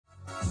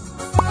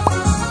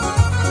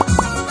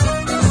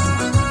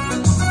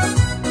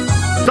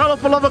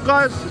love it,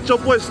 guys. It's your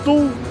boy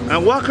Stu,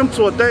 and welcome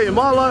to a day in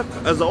my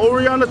life as an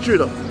Oriana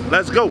tutor.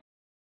 Let's go.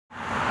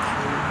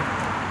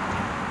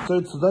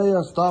 So today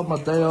I start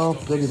my day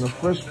off getting a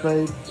fresh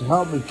babe to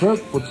help me prep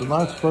for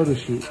tonight's photo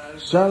shoot.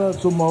 Shout out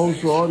to my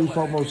host Odi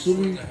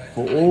Fa'amausili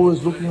for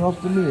always looking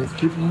after me and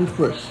keeping me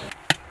fresh.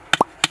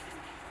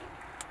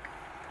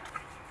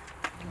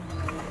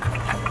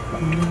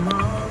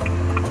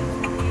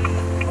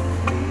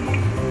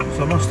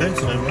 So much day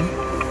today, man.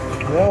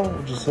 Well,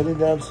 we're just heading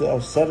down to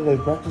our Saturday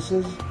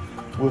practices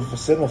with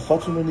Vasena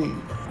Fatunani.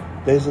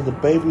 These are the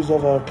babies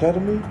of our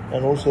academy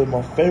and also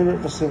my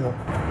favorite Vasena.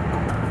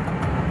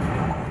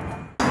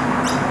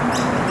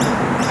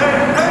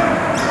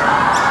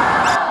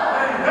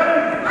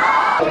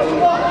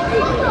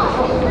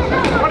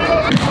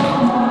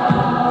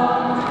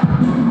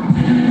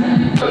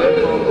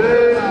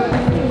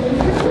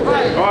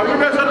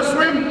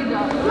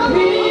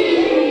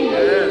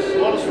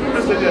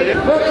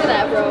 Look at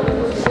that, bro.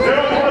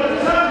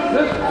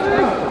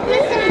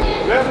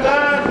 Left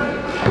hand.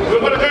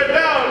 We're going to go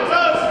down.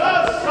 So,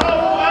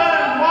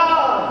 and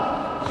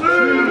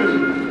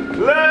 1,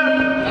 2,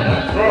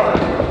 left, right.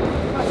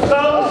 So,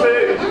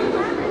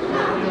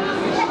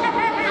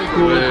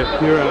 we're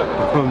here at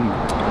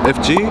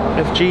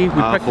FG. We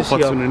practice for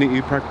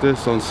Fatunani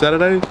practice on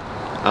Saturday.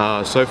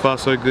 So far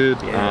so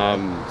good. Yeah.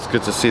 It's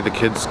good to see the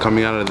kids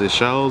coming out of their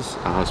shells,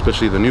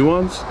 especially the new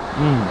ones.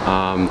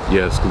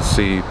 Yeah, it's good to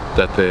see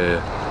that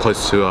they're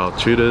close to our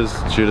tutors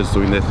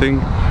doing their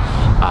thing.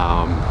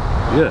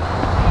 Yeah.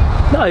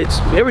 No, it's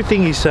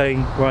everything he's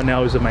saying right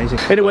now is amazing.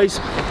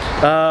 Anyways,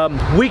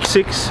 week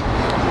 6,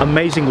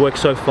 amazing work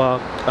so far.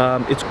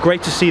 It's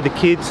great to see the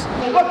kids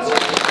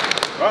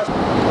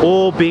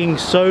all being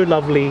so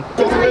lovely,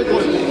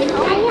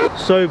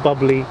 so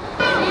bubbly.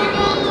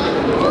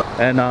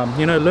 And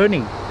you know,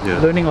 learning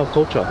our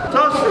culture.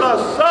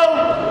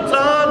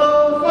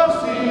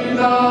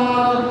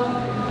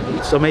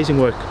 It's amazing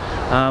work.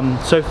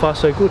 So far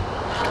so good.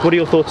 What are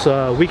your thoughts?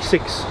 Week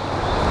 6,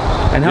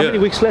 and how many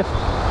weeks left?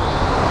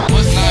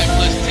 What's 9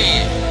 plus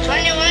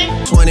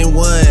 10?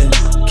 21.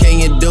 Can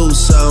you do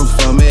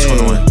something for me?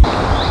 21.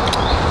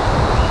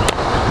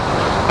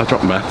 I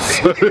dropped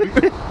maths.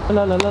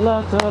 La la la la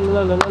la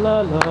la la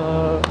la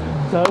la.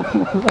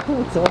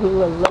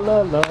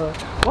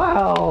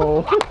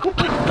 Wow!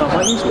 No,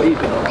 my knees were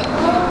even.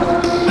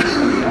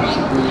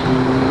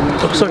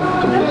 Oh, sorry.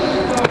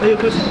 Are you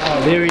good?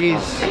 Oh, there he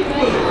is.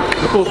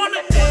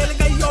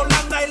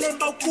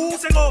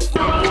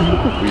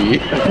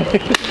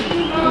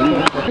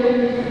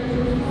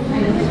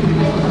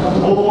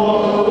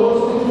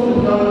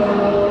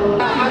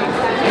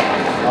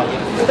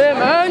 Hey,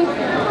 man.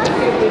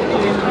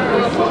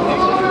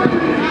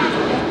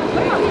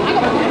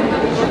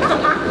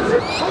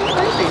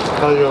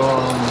 How your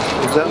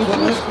exams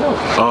went?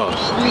 Oh,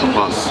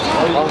 passed.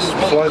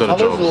 Flying Got a colours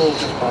job. or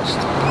passed?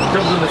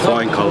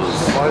 Flying colours.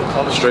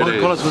 Straight Flying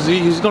A's. colours, was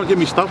he's going to give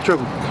me staff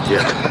trouble.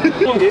 Yeah.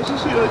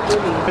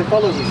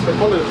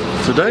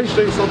 Today?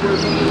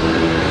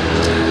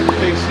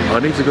 I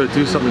need to go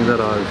do something that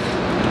I've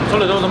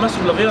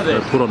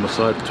put on the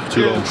side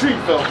too long.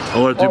 I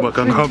want to do my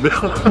kanabia.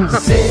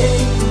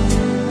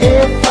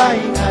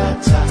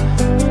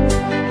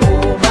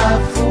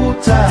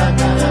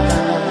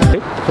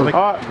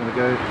 Alright, I'm going to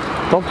go.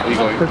 Tom, you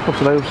going? let's put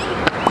some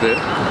There.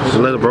 See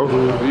you later, bro.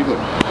 Where you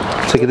going?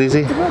 Take it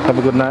easy. Have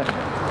a good night.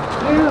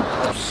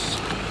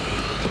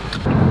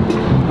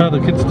 How are the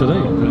kids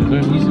today?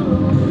 They're easy.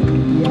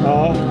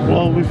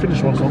 Well, we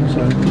finished one song,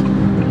 so.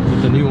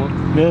 The new one?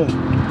 Yeah.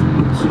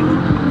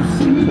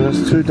 So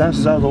there's 2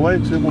 dances out of the way,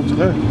 2 more to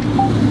go.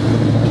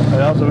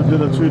 And after we do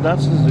the 2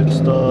 dances,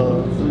 it's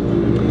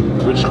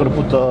we're just gonna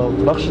put the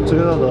production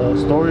together, the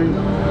story.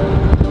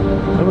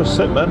 It was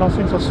set, man. I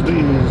think that's the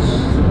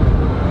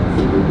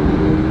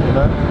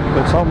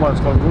the timeline's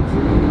going good.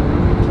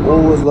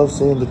 Always love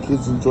seeing the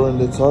kids enjoying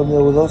their time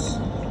here with us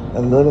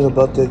and learning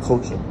about their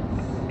culture.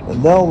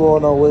 And now we're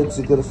on our way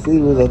to get a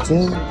feed with our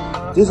team.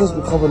 This has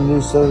become a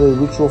new Saturday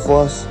ritual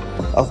for us.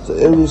 After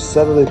every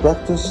Saturday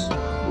practice,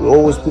 we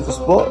always pick a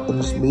spot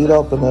and just meet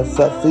up and have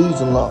fat feeds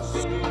and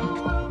laughs.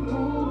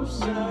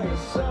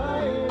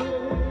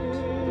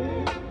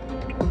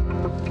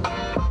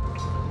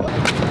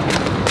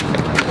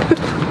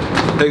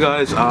 Hey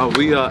guys,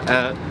 we are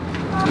at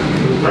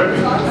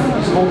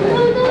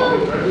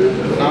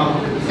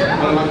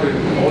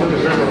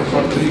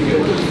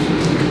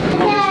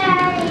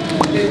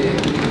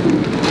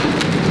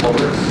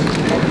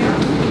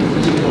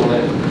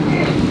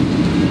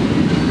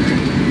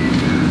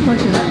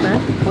What's your number?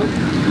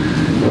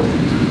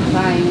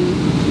 Bye.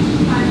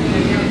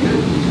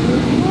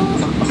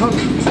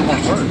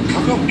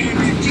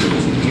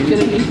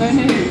 Gonna be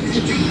funny.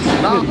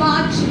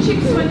 Large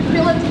chicks with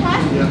fillet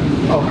pie?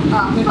 Yeah. Oh.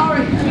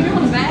 Sorry. Are you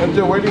on the back? If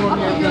they're waiting on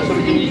you, that's what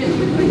we can eat.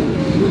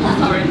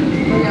 Sorry.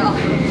 Yeah.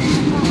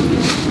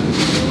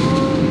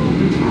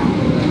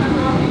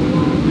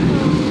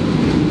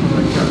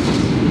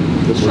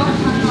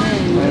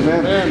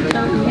 Amen.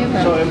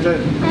 So MJ.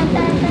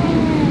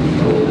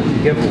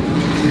 Careful.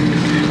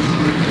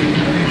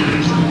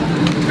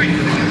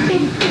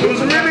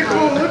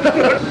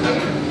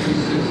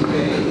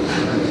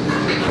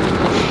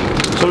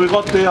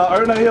 got the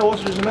owner here.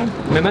 What's his name?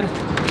 Mehmet.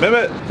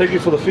 Mehmet, thank you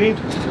for the feed.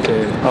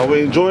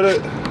 We enjoyed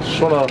it.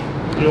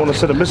 You want to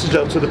send a message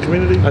out to the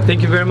community?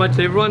 Thank you very much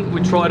to everyone.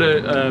 We try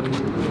to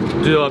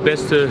do our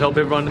best to help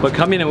everyone. But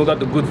come in and we've got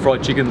the good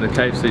fried chicken. The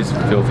KFC's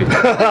filthy.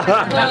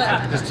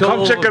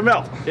 Come check them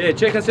out. Yeah,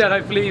 check us out.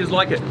 Hopefully you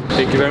like it.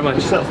 Thank you very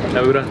much. Have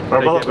a good one.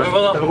 Right, brother.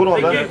 Have a good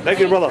one, man. Thank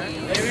you, brother.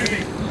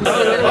 What's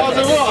up,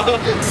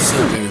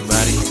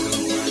 everybody?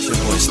 It's your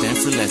boy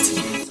Stanford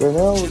Letty. So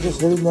now we're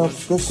just heading out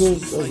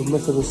specials as a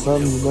method of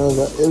sun. You know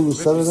that every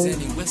Saturday,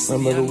 no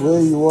matter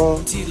where you are,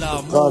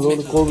 God on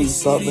the corner, you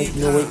start making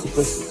your way to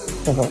specials.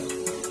 And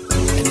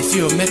if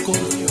you're a Meko,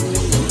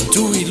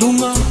 Tui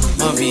Lunga,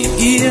 Mavi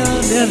Ia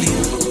Deli.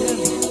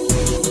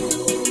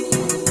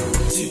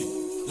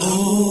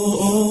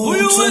 Oh,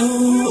 you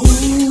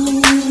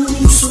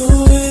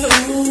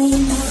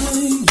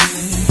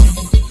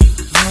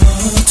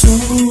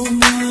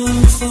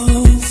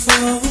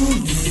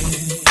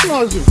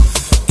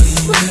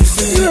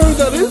You know who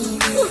that is?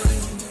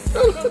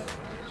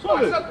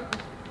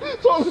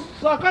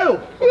 Sakayo.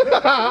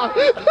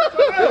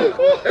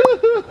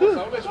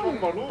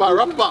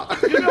 Barappa.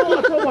 You know what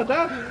I told my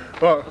dad?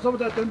 Some of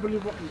that don't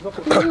believe rocking.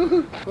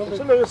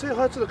 So say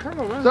hi to the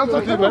camera, man. That's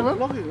okay, man.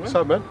 Vlogging, What's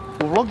up, man?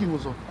 Vlogging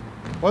was on.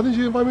 Why didn't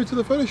you invite me to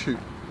the photo shoot?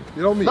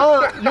 You know me.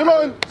 No, you're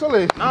not in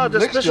Sully. No,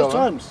 there's special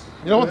times.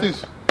 You know what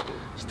this?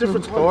 It's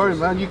different times. Don't worry,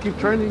 man. You keep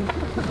training.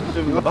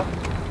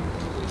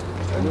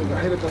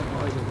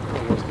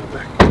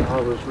 I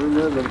was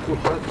rumoured and good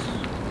heights.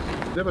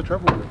 Never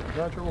travel with it.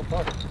 I travel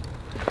far.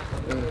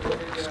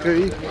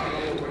 Scary.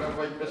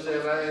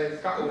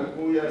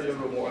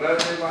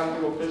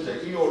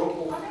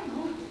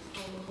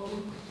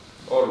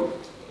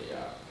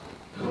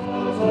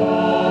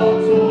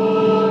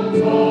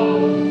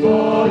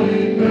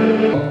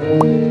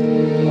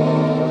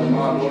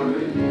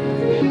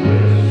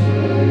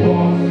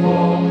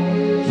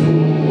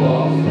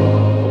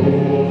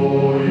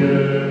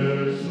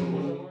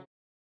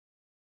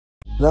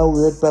 Now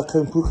we head back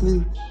home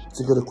quickly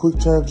to get a quick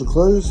change of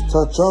clothes,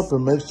 touch up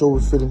and make sure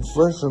we're feeling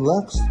fresh and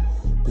relaxed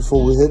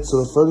before we head to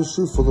the photo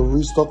shoot for the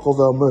restock of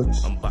our merch.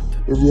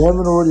 If you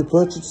haven't already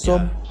purchased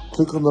some,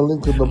 click on the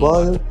link in the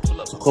bio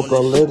to cop our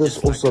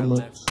latest awesome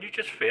merch. You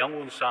just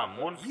filmed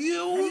someone.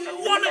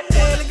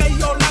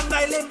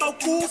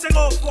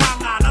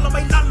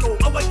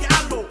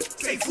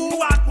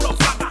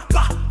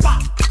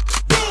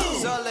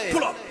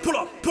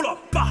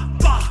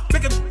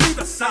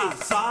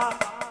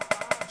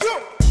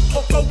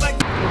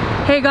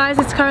 Hey guys,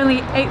 it's currently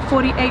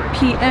 8:48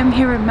 p.m.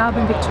 here in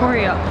Melbourne,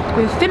 Victoria.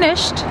 We've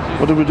finished.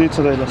 What did we do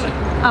today, Leslie?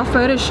 Our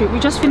photo shoot. We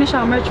just finished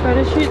our merch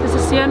photo shoot. This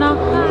is Sienna,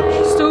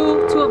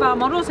 still two of our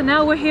models, and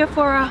now we're here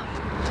for a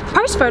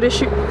post photo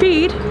shoot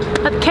feed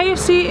at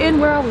KFC in,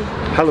 where are we?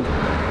 Hallam.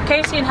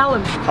 KFC in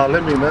Hallam.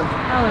 Hallam, man.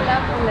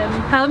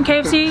 Hallam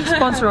KFC,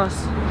 sponsor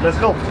us. Let's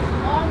go.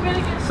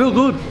 Feel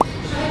good.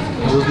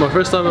 This is my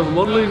first time ever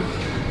modeling.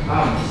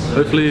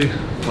 Hopefully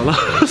my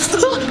last.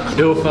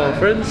 Here with our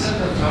friends.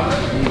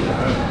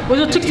 What's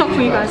your TikTok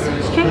for you guys?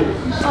 Okay?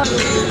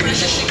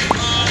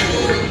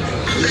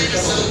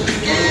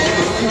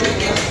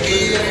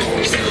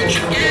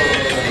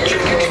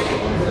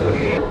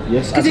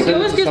 Yes, Because he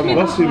always gives me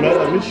the hardest man.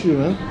 I miss you,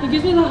 man. He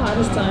gives me the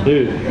hardest time.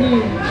 Dude.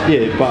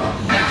 Yeah, but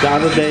the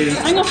other day.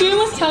 I know Fiona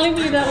was telling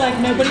me that like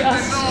nobody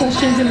asks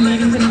questions in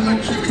meetings anymore.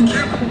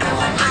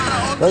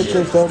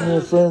 Okay, family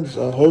and friends,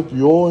 I hope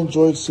you all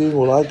enjoyed seeing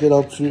what I get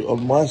up to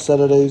on my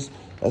Saturdays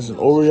as an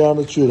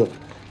Oriana tutor.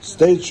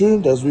 Stay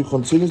tuned as we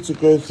continue to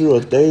go through a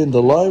day in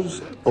the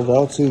lives of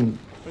our team.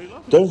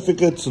 Don't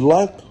forget to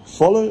like,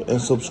 follow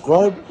and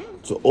subscribe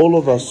to all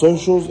of our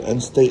socials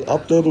and stay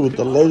updated with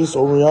the latest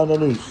Oriana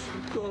news.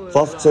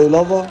 Faf te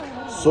lava,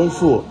 so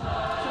full.